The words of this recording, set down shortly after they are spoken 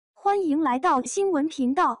欢迎来到新闻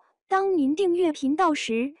频道。当您订阅频道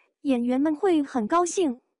时，演员们会很高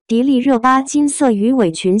兴。迪丽热巴金色鱼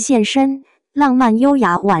尾裙现身，浪漫优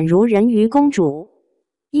雅宛如人鱼公主。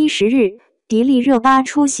10日，迪丽热巴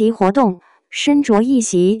出席活动，身着一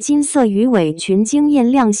袭金色鱼尾裙惊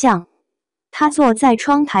艳亮相。她坐在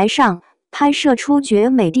窗台上，拍摄出绝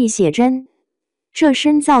美的写真。这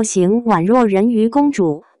身造型宛若人鱼公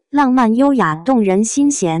主，浪漫优雅动人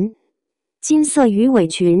心弦。金色鱼尾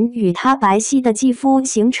裙与她白皙的肌肤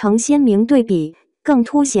形成鲜明对比，更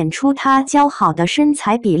凸显出她姣好的身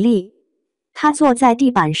材比例。她坐在地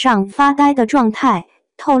板上发呆的状态，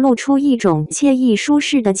透露出一种惬意舒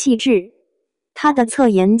适的气质。她的侧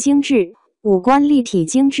颜精致，五官立体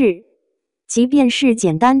精致，即便是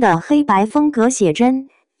简单的黑白风格写真，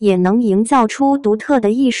也能营造出独特的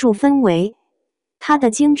艺术氛围。她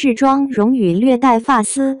的精致妆容与略带发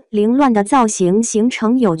丝凌乱的造型形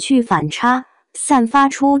成有趣反差，散发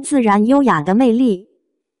出自然优雅的魅力。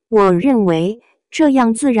我认为，这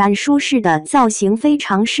样自然舒适的造型非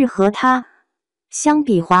常适合她。相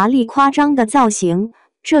比华丽夸张的造型，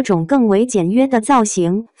这种更为简约的造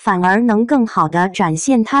型反而能更好地展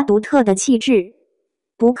现她独特的气质。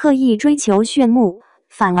不刻意追求炫目，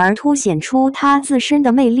反而凸显出她自身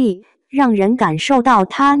的魅力，让人感受到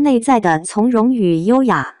她内在的从容与优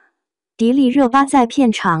雅。迪丽热巴在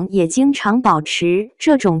片场也经常保持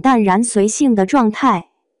这种淡然随性的状态，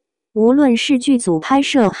无论是剧组拍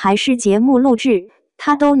摄还是节目录制，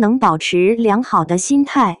她都能保持良好的心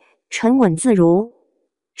态，沉稳自如。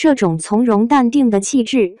这种从容淡定的气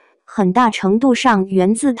质，很大程度上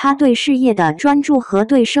源自她对事业的专注和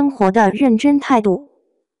对生活的认真态度。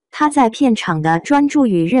她在片场的专注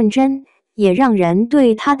与认真，也让人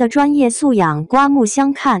对她的专业素养刮目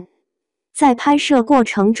相看。在拍摄过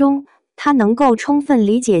程中，她能够充分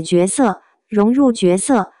理解角色，融入角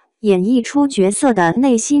色，演绎出角色的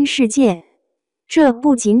内心世界。这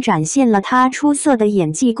不仅展现了她出色的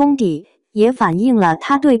演技功底，也反映了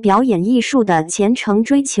她对表演艺术的虔诚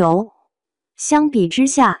追求。相比之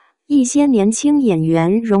下，一些年轻演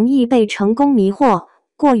员容易被成功迷惑，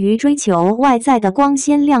过于追求外在的光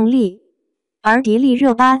鲜亮丽。而迪丽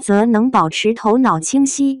热巴则能保持头脑清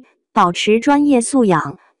晰，保持专业素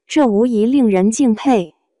养，这无疑令人敬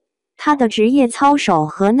佩。她的职业操守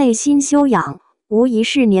和内心修养，无疑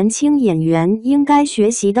是年轻演员应该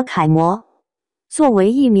学习的楷模。作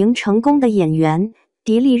为一名成功的演员，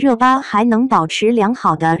迪丽热巴还能保持良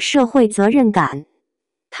好的社会责任感。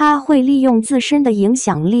她会利用自身的影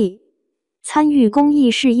响力，参与公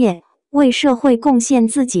益事业，为社会贡献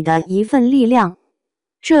自己的一份力量。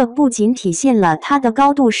这不仅体现了她的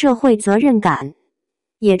高度社会责任感，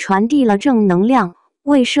也传递了正能量，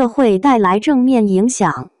为社会带来正面影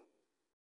响。